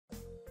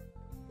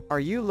Are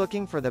you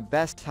looking for the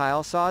best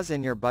tile saws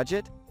in your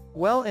budget?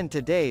 Well, in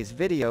today's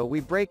video we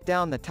break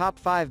down the top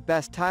 5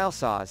 best tile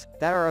saws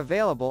that are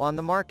available on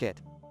the market.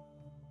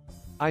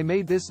 I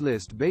made this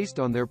list based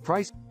on their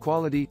price,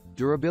 quality,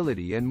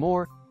 durability and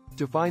more.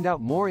 To find out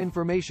more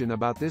information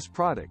about this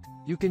product,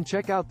 you can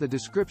check out the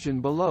description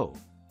below.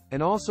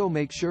 And also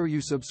make sure you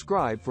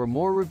subscribe for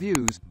more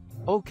reviews.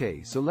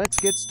 Okay, so let's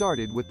get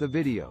started with the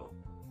video.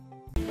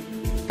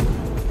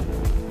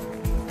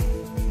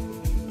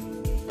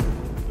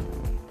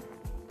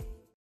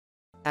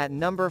 At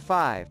number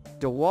 5,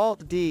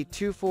 DeWalt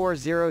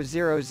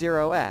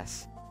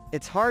D24000S.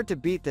 It's hard to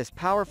beat this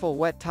powerful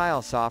wet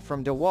tile saw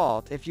from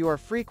DeWalt if you are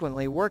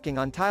frequently working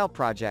on tile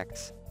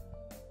projects.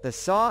 The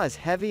saw is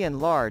heavy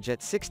and large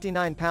at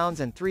 69 pounds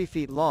and 3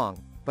 feet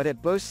long, but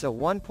it boasts a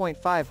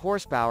 1.5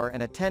 horsepower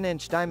and a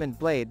 10-inch diamond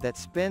blade that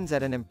spins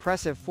at an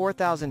impressive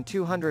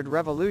 4,200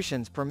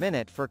 revolutions per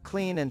minute for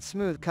clean and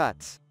smooth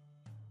cuts.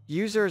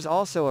 Users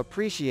also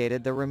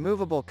appreciated the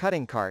removable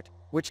cutting cart,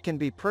 which can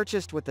be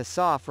purchased with the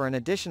saw for an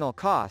additional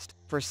cost,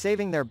 for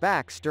saving their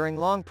backs during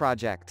long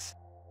projects.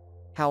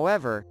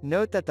 However,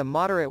 note that the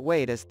moderate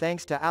weight is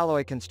thanks to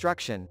alloy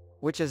construction,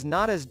 which is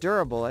not as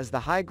durable as the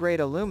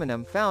high-grade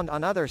aluminum found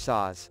on other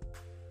saws.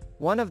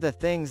 One of the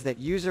things that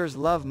users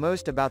love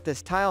most about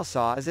this tile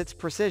saw is its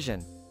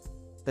precision.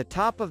 The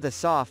top of the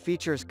saw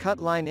features cut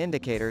line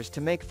indicators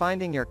to make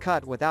finding your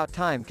cut without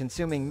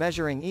time-consuming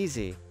measuring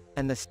easy,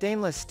 and the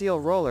stainless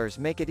steel rollers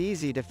make it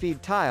easy to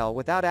feed tile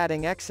without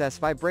adding excess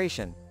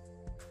vibration.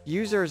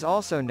 Users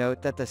also note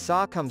that the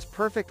saw comes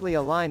perfectly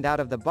aligned out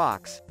of the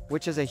box,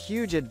 which is a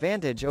huge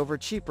advantage over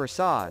cheaper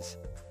saws.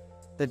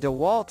 The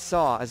DeWalt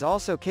saw is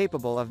also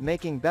capable of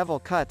making bevel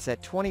cuts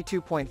at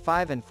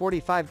 22.5 and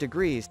 45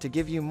 degrees to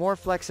give you more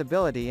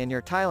flexibility in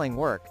your tiling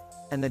work,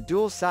 and the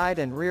dual side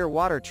and rear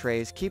water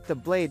trays keep the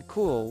blade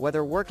cool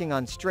whether working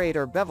on straight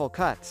or bevel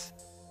cuts.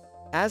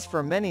 As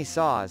for many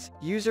saws,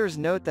 users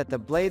note that the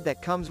blade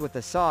that comes with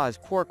the saw is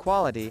poor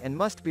quality and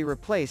must be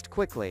replaced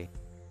quickly.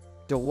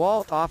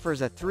 DeWalt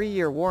offers a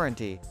 3-year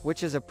warranty,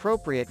 which is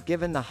appropriate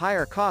given the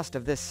higher cost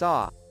of this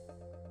saw.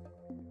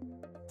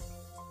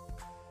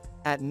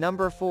 At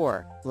number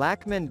 4,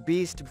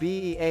 Beast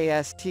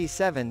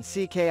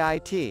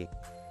BEAST7CKIT.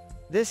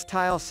 This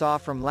tile saw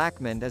from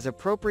Lachman is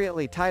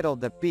appropriately titled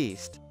the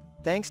Beast,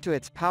 thanks to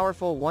its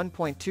powerful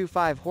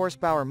 1.25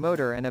 horsepower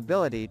motor and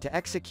ability to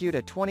execute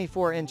a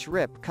 24-inch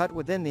rip cut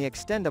within the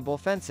extendable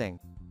fencing.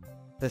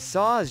 The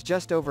saw is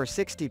just over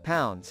 60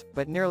 pounds,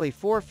 but nearly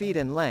 4 feet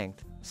in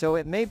length, so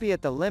it may be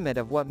at the limit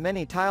of what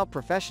many tile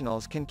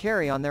professionals can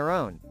carry on their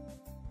own.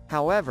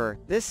 However,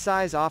 this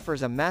size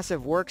offers a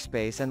massive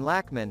workspace and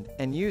Lachman,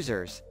 and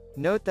users,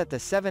 note that the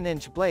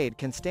 7-inch blade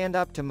can stand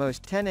up to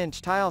most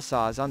 10-inch tile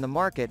saws on the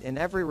market in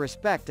every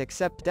respect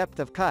except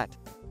depth of cut.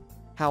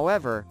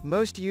 However,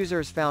 most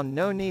users found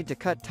no need to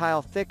cut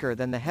tile thicker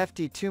than the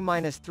hefty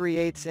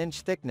 2-3/8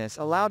 inch thickness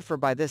allowed for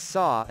by this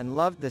saw and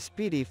loved the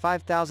speedy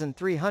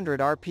 5,300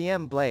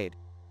 RPM blade.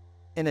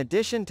 In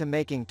addition to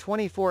making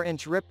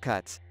 24-inch rip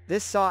cuts,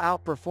 this saw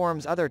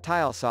outperforms other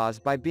tile saws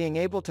by being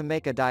able to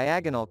make a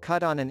diagonal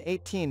cut on an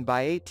 18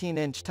 by 18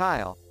 inch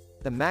tile,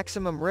 the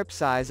maximum rip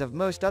size of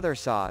most other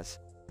saws.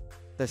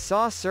 The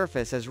saw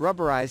surface is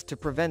rubberized to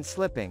prevent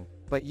slipping,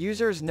 but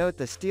users note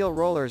the steel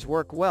rollers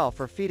work well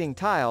for feeding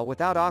tile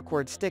without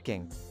awkward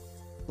sticking.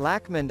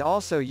 Lachman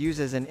also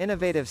uses an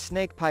innovative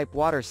snake pipe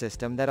water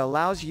system that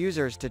allows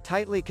users to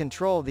tightly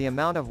control the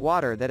amount of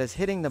water that is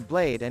hitting the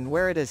blade and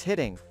where it is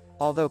hitting,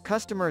 although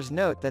customers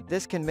note that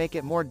this can make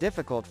it more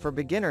difficult for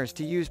beginners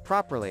to use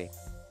properly.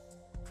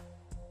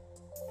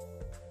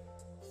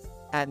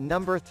 At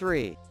number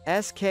 3,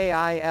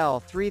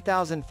 SKIL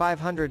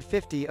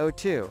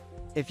 3550-02.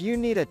 If you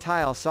need a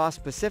tile saw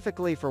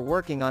specifically for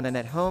working on an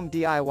at-home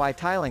DIY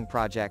tiling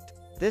project,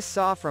 this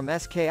saw from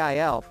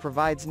SKIL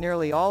provides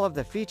nearly all of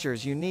the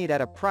features you need at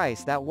a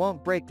price that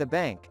won't break the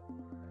bank.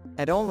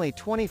 At only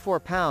 24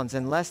 pounds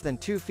and less than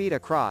 2 feet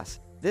across,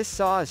 this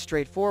saw is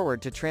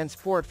straightforward to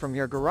transport from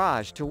your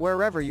garage to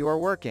wherever you are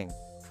working.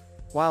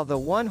 While the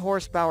 1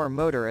 horsepower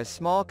motor is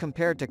small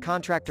compared to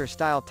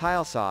contractor-style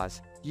tile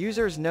saws,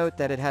 users note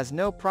that it has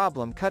no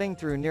problem cutting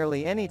through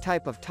nearly any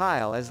type of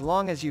tile as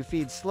long as you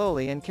feed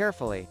slowly and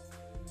carefully.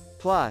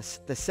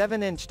 Plus, the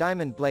 7-inch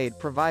diamond blade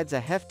provides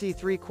a hefty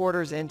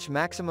 3/4 inch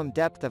maximum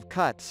depth of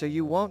cut so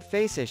you won't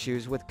face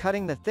issues with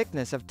cutting the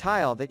thickness of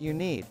tile that you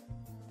need.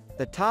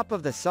 The top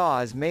of the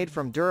saw is made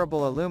from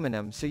durable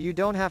aluminum so you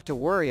don't have to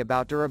worry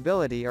about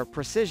durability or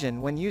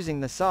precision when using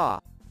the saw.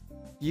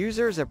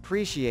 Users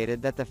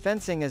appreciated that the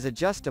fencing is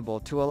adjustable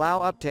to allow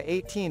up to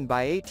 18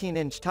 by 18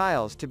 inch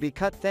tiles to be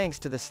cut thanks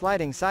to the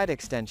sliding side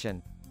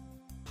extension.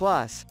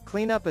 Plus,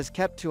 cleanup is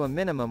kept to a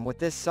minimum with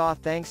this saw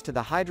thanks to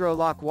the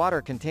Hydro-Lock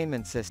water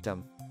containment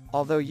system,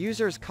 although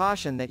users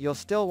caution that you'll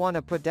still want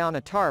to put down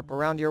a tarp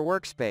around your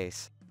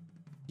workspace.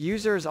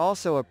 Users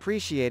also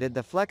appreciated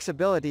the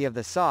flexibility of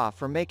the saw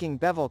for making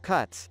bevel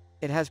cuts.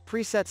 It has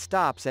preset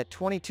stops at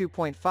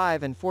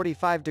 22.5 and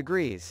 45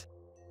 degrees.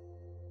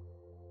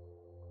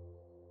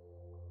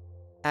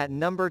 At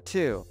number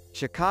 2,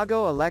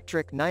 Chicago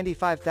Electric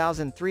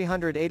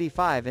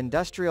 95385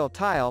 Industrial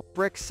Tile,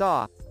 Brick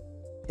Saw.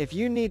 If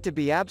you need to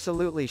be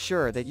absolutely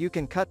sure that you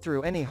can cut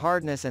through any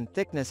hardness and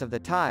thickness of the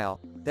tile,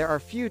 there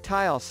are few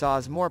tile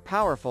saws more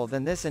powerful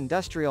than this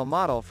industrial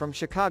model from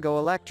Chicago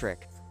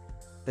Electric.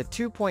 The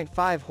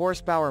 2.5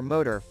 horsepower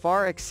motor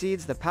far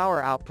exceeds the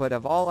power output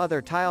of all other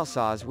tile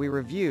saws we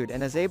reviewed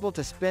and is able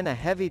to spin a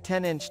heavy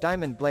 10-inch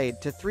diamond blade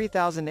to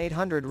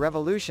 3,800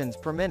 revolutions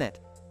per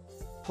minute.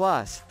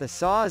 Plus, the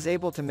saw is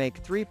able to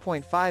make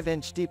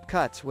 3.5-inch deep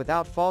cuts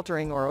without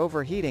faltering or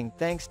overheating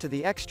thanks to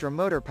the extra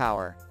motor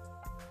power.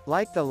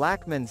 Like the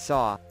Lachman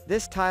saw,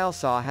 this tile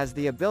saw has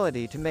the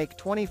ability to make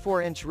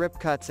 24-inch rip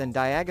cuts and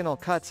diagonal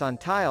cuts on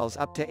tiles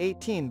up to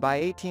 18 by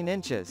 18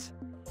 inches.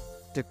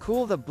 To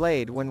cool the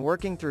blade when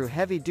working through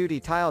heavy-duty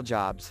tile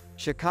jobs,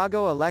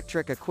 Chicago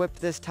Electric equipped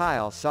this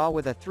tile saw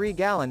with a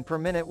 3-gallon per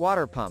minute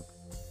water pump.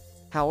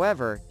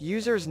 However,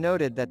 users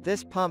noted that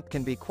this pump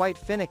can be quite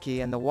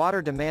finicky and the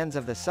water demands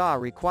of the saw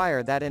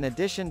require that in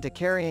addition to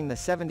carrying the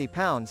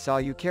 70-pound saw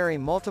you carry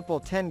multiple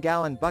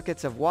 10-gallon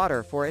buckets of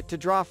water for it to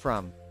draw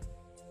from.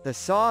 The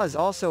saw is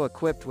also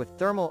equipped with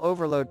thermal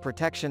overload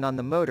protection on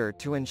the motor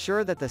to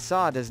ensure that the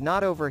saw does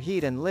not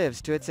overheat and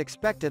lives to its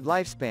expected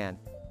lifespan.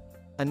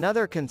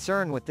 Another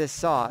concern with this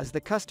saw is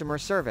the customer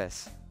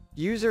service.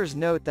 Users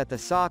note that the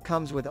saw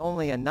comes with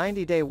only a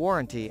 90-day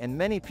warranty and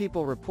many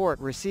people report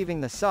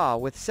receiving the saw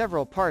with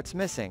several parts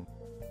missing.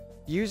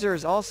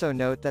 Users also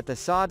note that the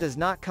saw does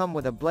not come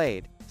with a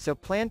blade, so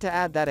plan to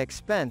add that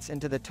expense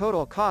into the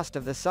total cost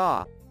of the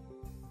saw.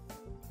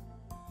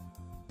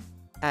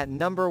 At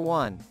number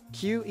 1,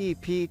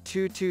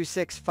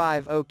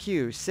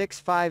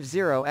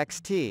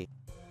 QEP22650Q650XT.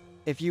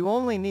 If you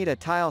only need a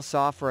tile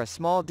saw for a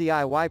small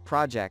DIY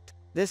project,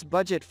 this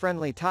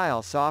budget-friendly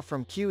tile saw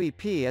from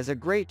QEP is a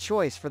great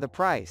choice for the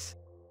price.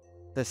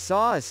 The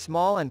saw is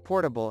small and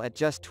portable at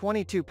just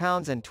 22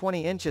 pounds and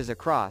 20 inches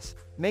across,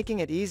 making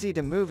it easy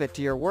to move it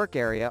to your work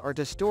area or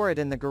to store it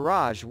in the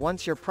garage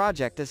once your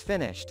project is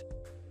finished.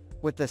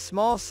 With the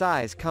small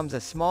size comes a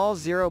small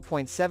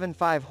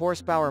 0.75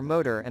 horsepower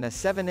motor and a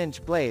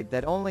 7-inch blade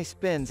that only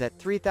spins at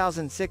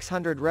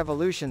 3,600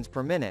 revolutions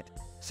per minute,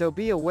 so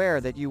be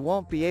aware that you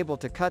won't be able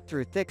to cut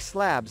through thick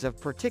slabs of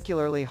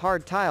particularly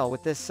hard tile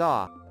with this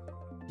saw.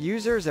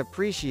 Users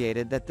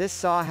appreciated that this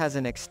saw has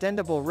an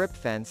extendable rip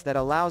fence that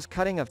allows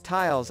cutting of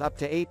tiles up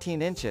to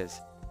 18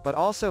 inches, but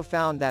also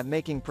found that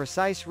making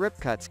precise rip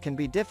cuts can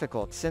be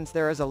difficult since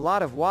there is a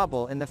lot of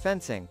wobble in the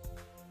fencing.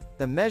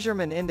 The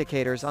measurement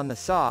indicators on the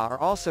saw are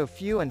also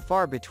few and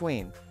far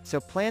between, so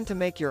plan to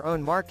make your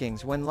own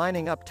markings when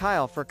lining up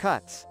tile for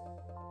cuts.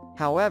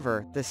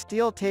 However, the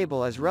steel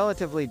table is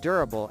relatively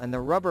durable and the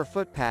rubber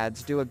foot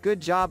pads do a good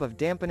job of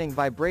dampening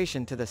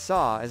vibration to the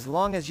saw as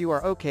long as you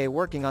are okay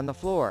working on the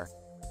floor.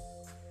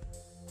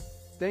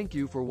 Thank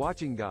you for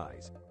watching,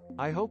 guys.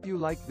 I hope you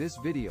liked this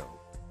video.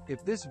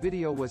 If this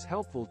video was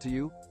helpful to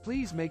you,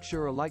 please make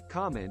sure to like,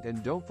 comment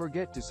and don't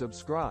forget to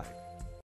subscribe.